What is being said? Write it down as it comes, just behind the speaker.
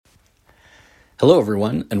Hello,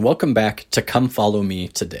 everyone, and welcome back to Come Follow Me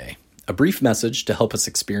Today, a brief message to help us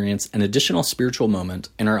experience an additional spiritual moment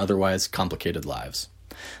in our otherwise complicated lives.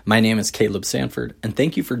 My name is Caleb Sanford, and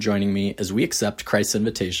thank you for joining me as we accept Christ's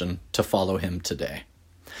invitation to follow him today.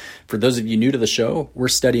 For those of you new to the show, we're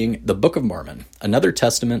studying the Book of Mormon, another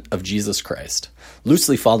testament of Jesus Christ,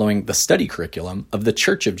 loosely following the study curriculum of the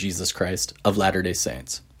Church of Jesus Christ of Latter-day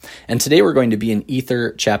Saints. And today we're going to be in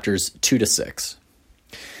Ether chapters 2 to 6.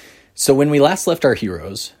 So when we last left our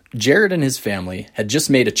heroes, Jared and his family had just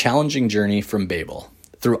made a challenging journey from Babel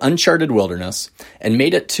through uncharted wilderness and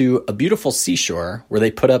made it to a beautiful seashore where they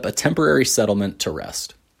put up a temporary settlement to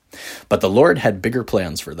rest. But the Lord had bigger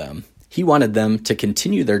plans for them. He wanted them to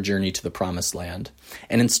continue their journey to the Promised Land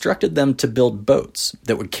and instructed them to build boats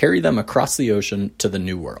that would carry them across the ocean to the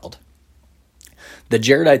New World. The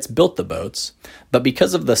Jaredites built the boats, but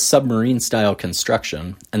because of the submarine-style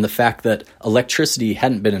construction and the fact that electricity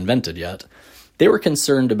hadn't been invented yet, they were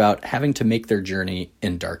concerned about having to make their journey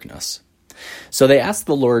in darkness. So they asked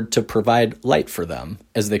the Lord to provide light for them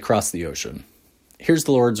as they crossed the ocean. Here's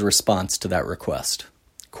the Lord's response to that request.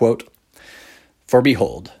 Quote, "For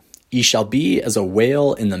behold, ye shall be as a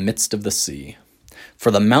whale in the midst of the sea, for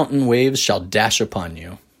the mountain waves shall dash upon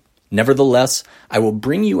you. Nevertheless, I will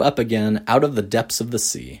bring you up again out of the depths of the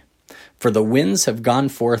sea, for the winds have gone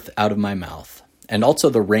forth out of my mouth, and also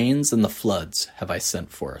the rains and the floods have I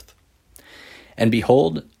sent forth. And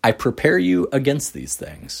behold, I prepare you against these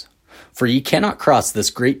things. For ye cannot cross this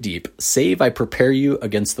great deep, save I prepare you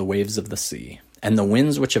against the waves of the sea, and the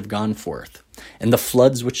winds which have gone forth, and the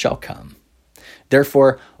floods which shall come.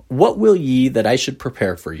 Therefore, what will ye that I should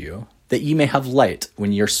prepare for you, that ye may have light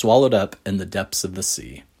when ye are swallowed up in the depths of the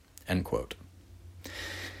sea?" End quote.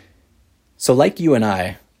 So like you and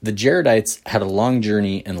I, the Jaredites had a long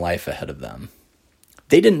journey in life ahead of them.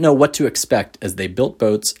 They didn't know what to expect as they built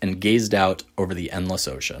boats and gazed out over the endless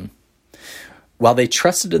ocean. While they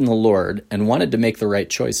trusted in the Lord and wanted to make the right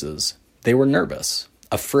choices, they were nervous,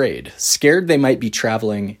 afraid, scared they might be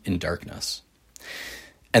traveling in darkness.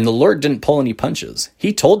 And the Lord didn't pull any punches.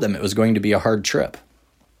 He told them it was going to be a hard trip,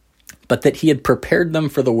 but that he had prepared them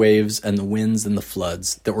for the waves and the winds and the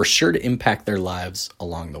floods that were sure to impact their lives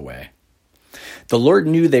along the way. The Lord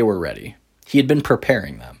knew they were ready. He had been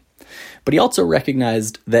preparing them. But he also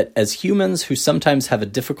recognized that as humans who sometimes have a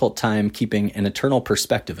difficult time keeping an eternal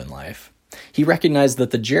perspective in life, he recognized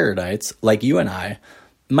that the Jaredites, like you and I,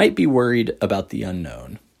 might be worried about the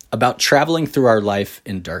unknown, about traveling through our life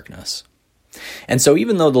in darkness. And so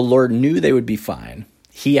even though the Lord knew they would be fine,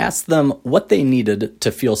 he asked them what they needed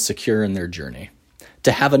to feel secure in their journey,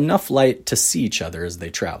 to have enough light to see each other as they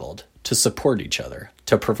traveled, to support each other,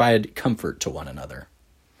 to provide comfort to one another.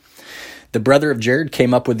 The brother of Jared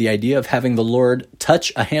came up with the idea of having the Lord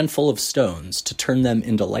touch a handful of stones to turn them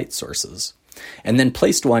into light sources, and then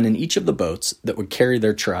placed one in each of the boats that would carry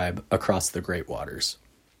their tribe across the great waters.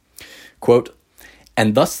 Quote,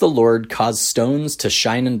 "And thus the Lord caused stones to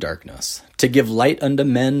shine in darkness, to give light unto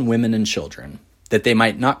men, women, and children, that they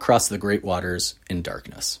might not cross the great waters in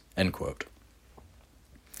darkness." End quote.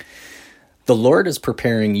 The Lord is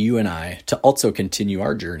preparing you and I to also continue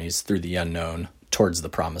our journeys through the unknown towards the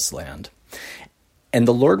Promised Land. And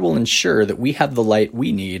the Lord will ensure that we have the light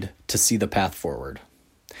we need to see the path forward.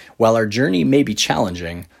 While our journey may be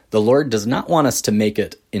challenging, the Lord does not want us to make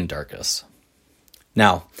it in darkness.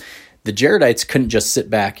 Now, the Jaredites couldn't just sit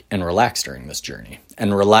back and relax during this journey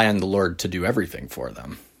and rely on the Lord to do everything for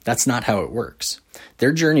them. That's not how it works.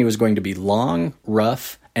 Their journey was going to be long,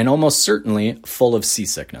 rough, and almost certainly full of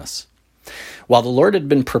seasickness. While the Lord had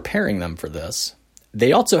been preparing them for this,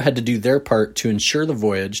 they also had to do their part to ensure the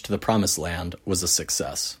voyage to the Promised Land was a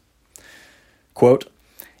success. Quote,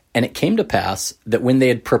 "And it came to pass that when they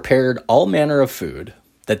had prepared all manner of food,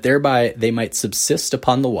 that thereby they might subsist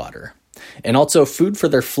upon the water, and also food for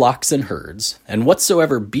their flocks and herds, and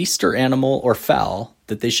whatsoever beast or animal or fowl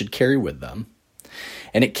that they should carry with them.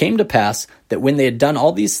 And it came to pass that when they had done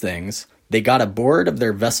all these things, they got aboard of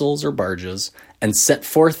their vessels or barges, and set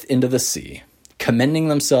forth into the sea, commending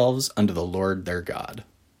themselves unto the Lord their God."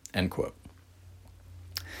 End quote.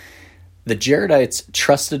 The Jaredites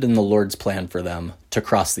trusted in the Lord's plan for them to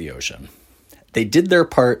cross the ocean. They did their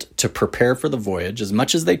part to prepare for the voyage as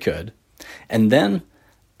much as they could, and then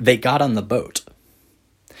they got on the boat.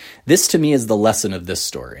 This to me is the lesson of this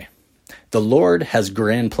story. The Lord has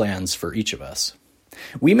grand plans for each of us.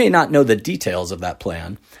 We may not know the details of that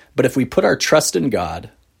plan, but if we put our trust in God,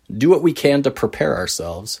 do what we can to prepare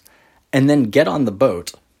ourselves, and then get on the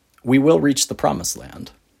boat, we will reach the Promised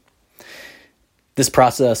Land. This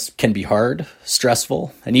process can be hard,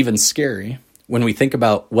 stressful, and even scary when we think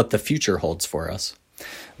about what the future holds for us.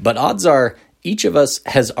 But odds are Each of us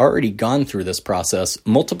has already gone through this process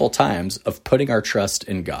multiple times of putting our trust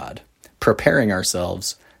in God, preparing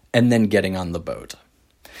ourselves, and then getting on the boat.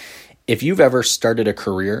 If you've ever started a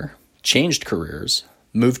career, changed careers,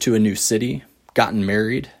 moved to a new city, gotten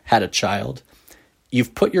married, had a child,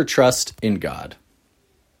 you've put your trust in God.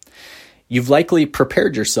 You've likely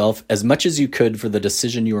prepared yourself as much as you could for the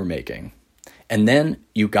decision you were making, and then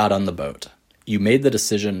you got on the boat. You made the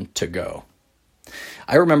decision to go.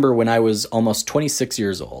 I remember when I was almost 26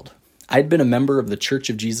 years old, I'd been a member of the Church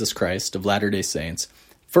of Jesus Christ of Latter-day Saints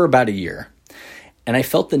for about a year, and I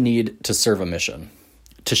felt the need to serve a mission,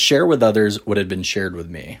 to share with others what had been shared with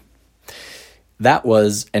me. That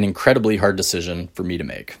was an incredibly hard decision for me to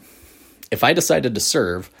make. If I decided to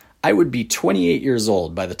serve, I would be 28 years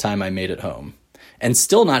old by the time I made it home, and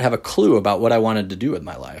still not have a clue about what I wanted to do with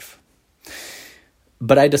my life.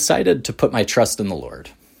 But I decided to put my trust in the Lord.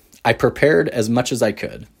 I prepared as much as I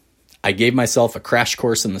could. I gave myself a crash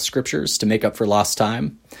course in the scriptures to make up for lost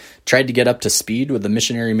time, tried to get up to speed with the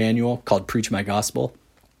missionary manual called Preach My Gospel.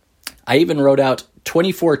 I even wrote out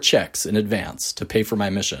 24 checks in advance to pay for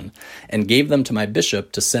my mission and gave them to my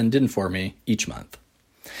bishop to send in for me each month.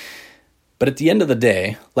 But at the end of the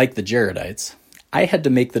day, like the Jaredites, I had to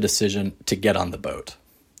make the decision to get on the boat.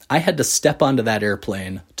 I had to step onto that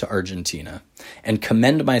airplane to Argentina and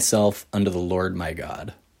commend myself unto the Lord my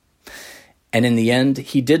God. And in the end,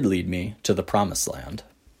 he did lead me to the promised land.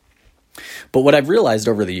 But what I've realized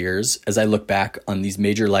over the years, as I look back on these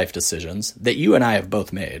major life decisions that you and I have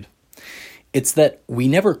both made, it's that we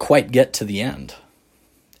never quite get to the end.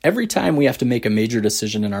 Every time we have to make a major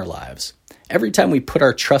decision in our lives, every time we put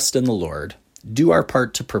our trust in the Lord, do our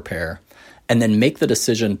part to prepare, and then make the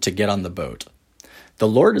decision to get on the boat, the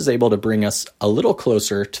Lord is able to bring us a little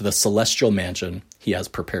closer to the celestial mansion he has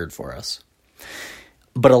prepared for us.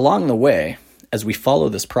 But along the way, as we follow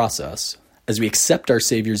this process, as we accept our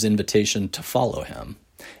Savior's invitation to follow him,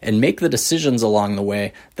 and make the decisions along the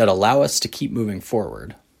way that allow us to keep moving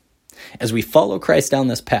forward, as we follow Christ down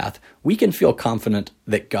this path, we can feel confident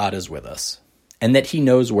that God is with us, and that he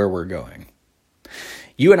knows where we're going.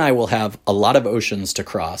 You and I will have a lot of oceans to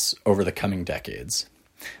cross over the coming decades.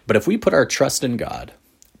 But if we put our trust in God,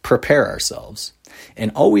 prepare ourselves,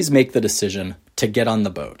 and always make the decision to get on the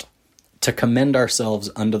boat, to commend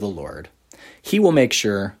ourselves unto the Lord, he will make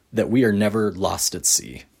sure that we are never lost at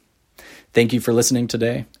sea. Thank you for listening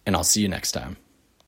today, and I'll see you next time.